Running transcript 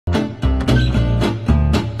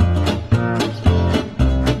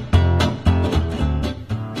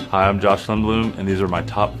Hi, I'm Josh Lindblom, and these are my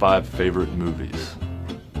top 5 favorite movies.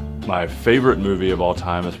 My favorite movie of all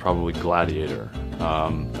time is probably Gladiator. I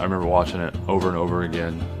remember watching it over and over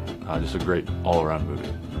again. Just a great all-around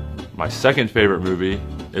movie. My second favorite movie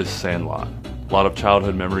is Sandlot. A lot of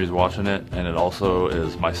childhood memories watching it, and it also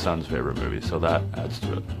is my son's favorite movie, so that adds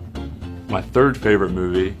to it. My third favorite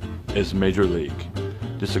movie is Major League.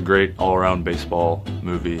 Just a great all-around baseball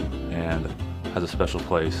movie, and has a special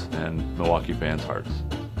place in Milwaukee fans' hearts.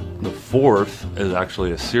 The fourth is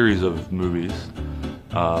actually a series of movies,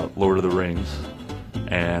 Lord of the Rings,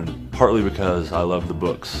 and partly because I love the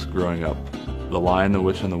books growing up. The Lion, the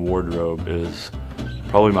Witch, and the Wardrobe is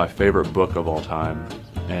probably my favorite book of all time,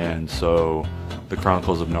 and so The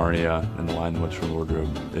Chronicles of Narnia and The Lion, the Witch, and the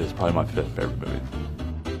Wardrobe is probably my fifth favorite movie.